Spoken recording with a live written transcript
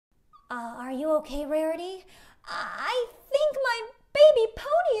Are you okay, Rarity? I think my baby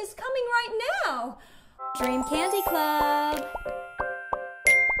pony is coming right now. Dream Candy Club.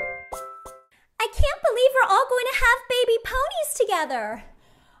 I can't believe we're all going to have baby ponies together.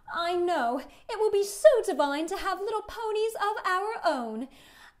 I know. It will be so divine to have little ponies of our own.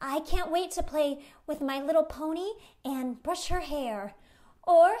 I can't wait to play with my little pony and brush her hair.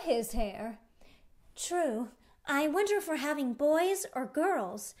 Or his hair. True. I wonder if we're having boys or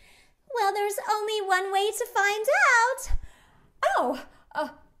girls. Well, there's only one way to find out. Oh,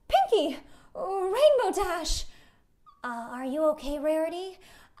 Pinkie, Rainbow Dash. Are you okay, Rarity?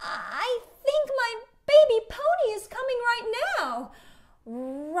 I think my baby pony is coming right now.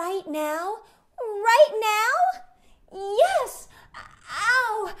 Right now? Right now? Yes!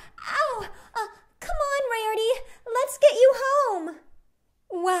 Ow! Ow! Come on, Rarity. Let's get you home.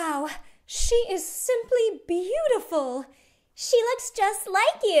 Wow, she is simply beautiful. She looks just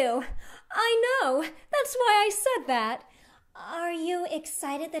like you. I know. That's why I said that. Are you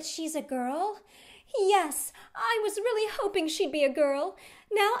excited that she's a girl? Yes, I was really hoping she'd be a girl.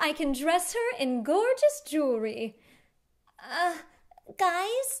 Now I can dress her in gorgeous jewelry.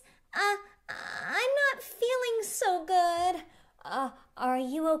 Guys, I'm not feeling so good. Are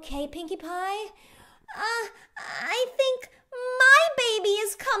you okay, Pinkie Pie? I think my baby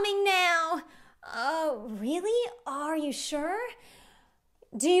is coming now. Really? Are you sure?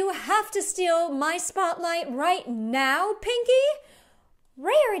 Do you have to steal my spotlight right now, Pinkie?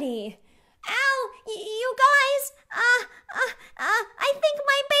 Rarity. Ow, you guys, I think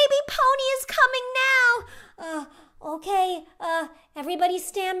my baby pony is coming now. Okay, everybody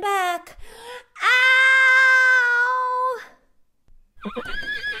stand back. Ow!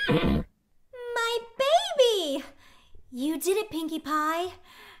 My baby! You did it, Pinkie Pie.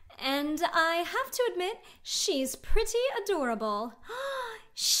 And I have to admit, she's pretty adorable.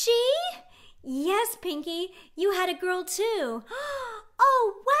 She? Yes, Pinkie, you had a girl too.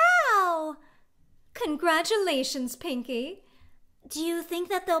 Oh, wow! Congratulations, Pinkie. Do you think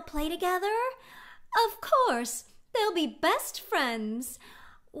that they'll play together? Of course, they'll be best friends.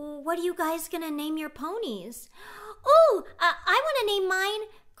 What are you guys gonna name your ponies? Oh, I want to name mine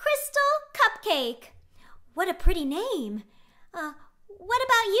Crystal Cupcake. What a pretty name. What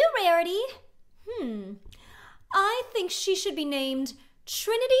about you, Rarity? I think she should be named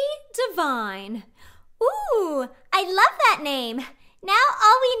Trinity Divine. Ooh, I love that name. Now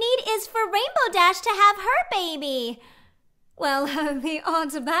all we need is for Rainbow Dash to have her baby. Well, the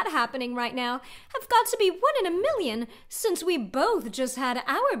odds of that happening right now have got to be 1 in a million since we both just had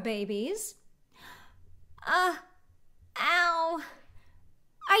our babies. Ow.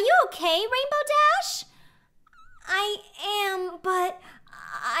 Are you okay, Rainbow Dash? I am, but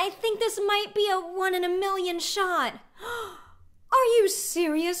I think this might be a 1 in a million shot. Are you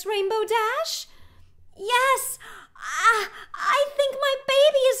serious, Rainbow Dash? Yes, I think my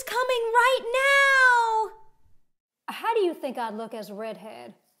baby is coming right now. How do you think I'd look as a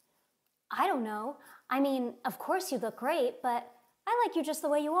redhead? I don't know. I mean, of course you look great, but I like you just the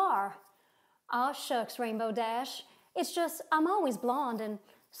way you are. Aw, shucks, Rainbow Dash. It's just I'm always blonde, and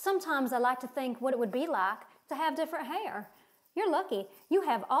sometimes I like to think what it would be like to have different hair. You're lucky. You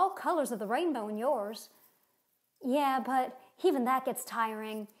have all colors of the rainbow in yours. Yeah, but even that gets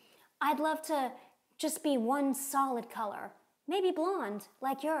tiring. I'd love to just be one solid color. Maybe blonde,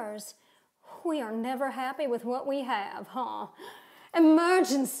 like yours. We are never happy with what we have, huh?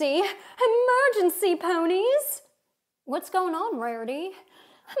 Emergency! Emergency, ponies! What's going on, Rarity?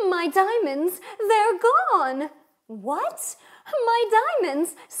 My diamonds, they're gone! What? My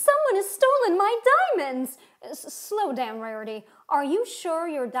diamonds! Someone has stolen my diamonds! Slow down, Rarity. Are you sure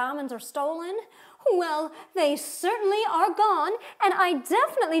your diamonds are stolen? Well, they certainly are gone, and I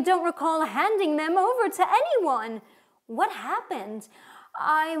definitely don't recall handing them over to anyone. What happened?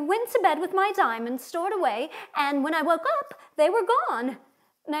 I went to bed with my diamonds stored away, and when I woke up, they were gone.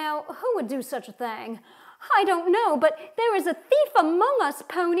 Now, who would do such a thing? I don't know, but there is a thief among us,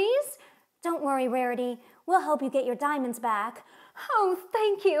 ponies. Don't worry, Rarity. We'll help you get your diamonds back. Oh,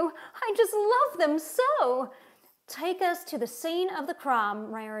 thank you. I just love them so. Take us to the scene of the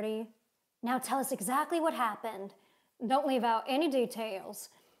crime, Rarity. Now tell us exactly what happened. Don't leave out any details.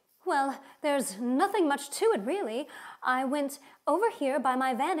 Well, there's nothing much to it, really. I went over here by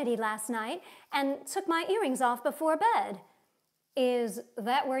my vanity last night and took my earrings off before bed. Is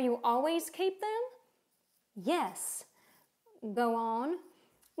that where you always keep them? Yes. Go on.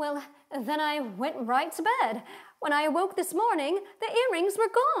 Well, then I went right to bed. When I awoke this morning, the earrings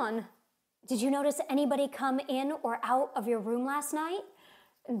were gone. Did you notice anybody come in or out of your room last night?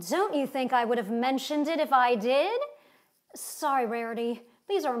 Don't you think I would have mentioned it if I did? Sorry, Rarity.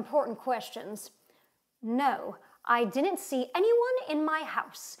 These are important questions. No, I didn't see anyone in my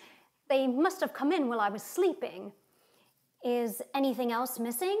house. They must have come in while I was sleeping. Is anything else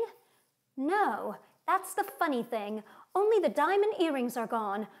missing? No, that's the funny thing. Only the diamond earrings are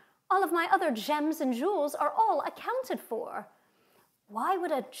gone. All of my other gems and jewels are all accounted for. Why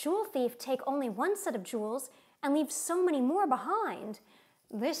would a jewel thief take only one set of jewels and leave so many more behind?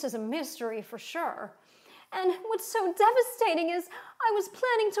 This is a mystery for sure. And what's so devastating is I was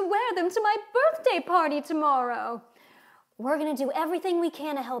planning to wear them to my birthday party tomorrow. We're gonna do everything we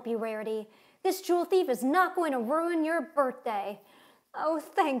can to help you, Rarity. This jewel thief is not going to ruin your birthday. Oh,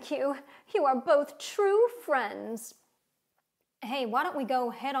 thank you. You are both true friends. Hey, why don't we go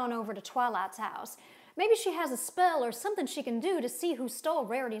head on over to Twilight's house? Maybe she has a spell or something she can do to see who stole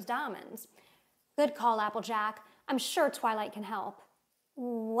Rarity's diamonds. Good call, Applejack. I'm sure Twilight can help.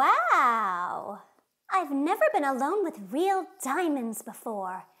 Wow! I've never been alone with real diamonds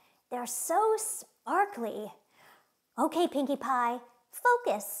before. They're so sparkly. Okay, Pinkie Pie,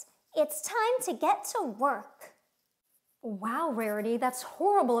 focus. It's time to get to work. Wow, Rarity, that's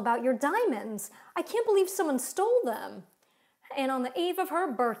horrible about your diamonds. I can't believe someone stole them. And on the eve of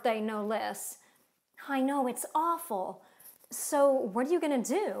her birthday, no less. I know, it's awful. So what are you gonna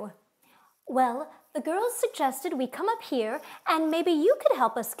do? Well, the girls suggested we come up here and maybe you could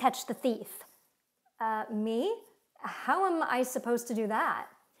help us catch the thief. Me? How am I supposed to do that?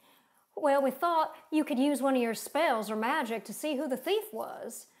 Well, we thought you could use one of your spells or magic to see who the thief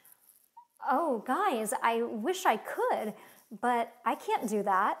was. Oh, guys, I wish I could, but I can't do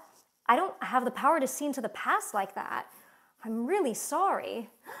that. I don't have the power to see into the past like that. I'm really sorry.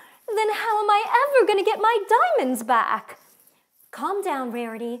 Then how am I ever gonna get my diamonds back? Calm down,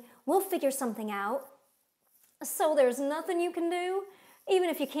 Rarity. We'll figure something out. So there's nothing you can do? Even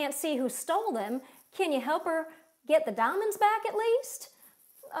if you can't see who stole them, can you help her get the diamonds back at least?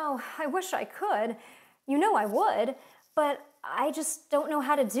 Oh, I wish I could. You know I would, but I just don't know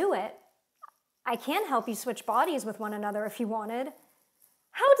how to do it. I can help you switch bodies with one another if you wanted.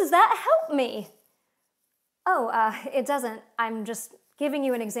 How does that help me? Oh, it doesn't. I'm just giving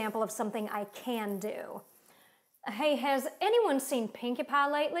you an example of something I can do. Hey, has anyone seen Pinkie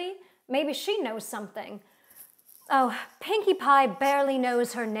Pie lately? Maybe she knows something. Oh, Pinkie Pie barely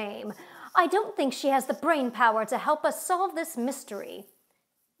knows her name. I don't think she has the brain power to help us solve this mystery.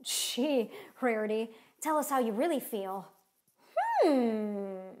 Gee, Rarity, tell us how you really feel.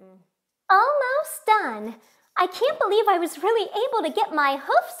 Almost done. I can't believe I was really able to get my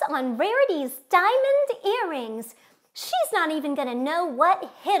hoofs on Rarity's diamond earrings. She's not even gonna know what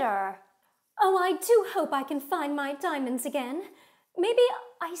hit her. Oh, I do hope I can find my diamonds again. Maybe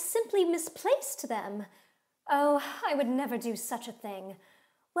I simply misplaced them. Oh, I would never do such a thing.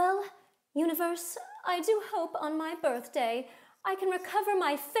 Well, universe, I do hope on my birthday I can recover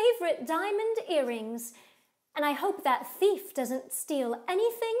my favorite diamond earrings. And I hope that thief doesn't steal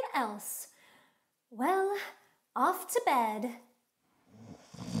anything else. Well, off to bed.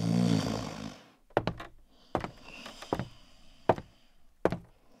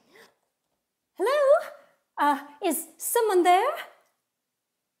 Hello? Is someone there?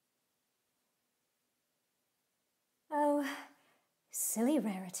 Oh, silly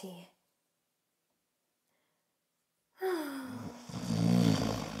Rarity.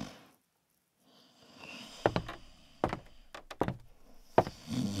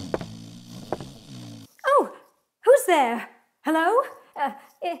 Oh, who's there? Hello?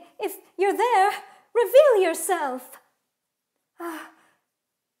 If you're there, reveal yourself.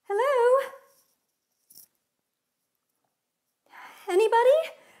 Hello? Anybody?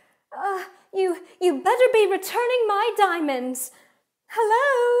 You better be returning my diamonds.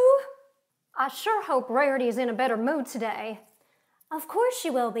 Hello? I sure hope Rarity is in a better mood today. Of course she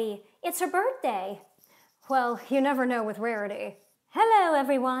will be. It's her birthday. Well, you never know with Rarity. Hello,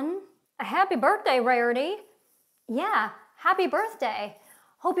 everyone. A happy birthday, Rarity. Yeah, happy birthday.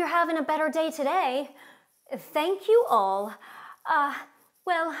 Hope you're having a better day today. Thank you all.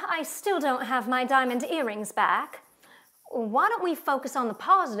 Well, I still don't have my diamond earrings back. Why don't we focus on the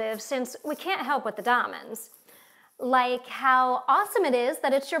positive since we can't help with the diamonds? Like how awesome it is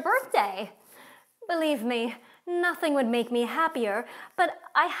that it's your birthday. Believe me, nothing would make me happier, but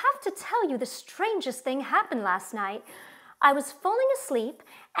I have to tell you the strangest thing happened last night. I was falling asleep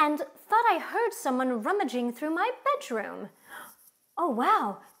and thought I heard someone rummaging through my bedroom. Oh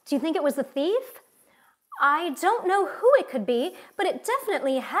wow, do you think it was the thief? I don't know who it could be, but it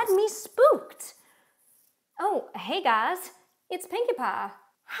definitely had me spooked. Oh, hey guys, it's Pinkie Pie.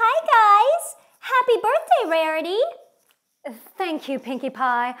 Hi guys, happy birthday, Rarity. Thank you, Pinkie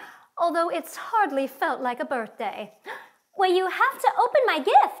Pie, although it's hardly felt like a birthday. Well, you have to open my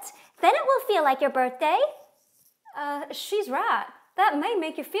gift. Then it will feel like your birthday. She's right. That may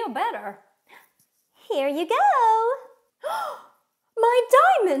make you feel better. Here you go. My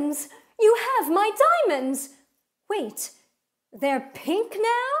diamonds! You have my diamonds! Wait, they're pink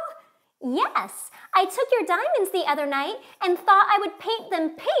now? Yes, I took your diamonds the other night and thought I would paint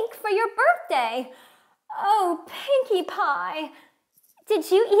them pink for your birthday. Oh, Pinkie Pie.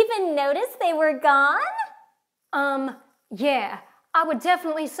 Did you even notice they were gone? Yeah, I would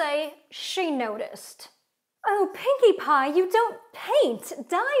definitely say she noticed. Oh, Pinkie Pie, you don't paint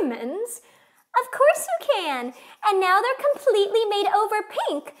diamonds. Of course you can. And now they're completely made over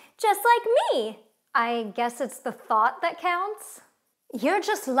pink, just like me. I guess it's the thought that counts. You're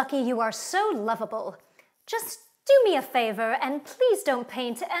just lucky you are so lovable. Just do me a favor and please don't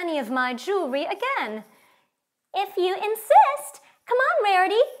paint any of my jewelry again. If you insist. Come on,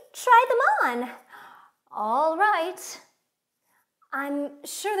 Rarity, try them on. All right. I'm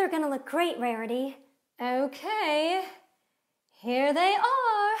sure they're gonna look great, Rarity. Okay, here they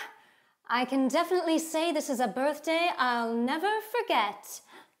are. I can definitely say this is a birthday I'll never forget.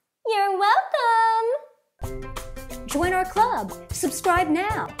 You're welcome. Join our club. Subscribe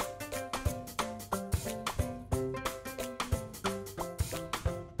now.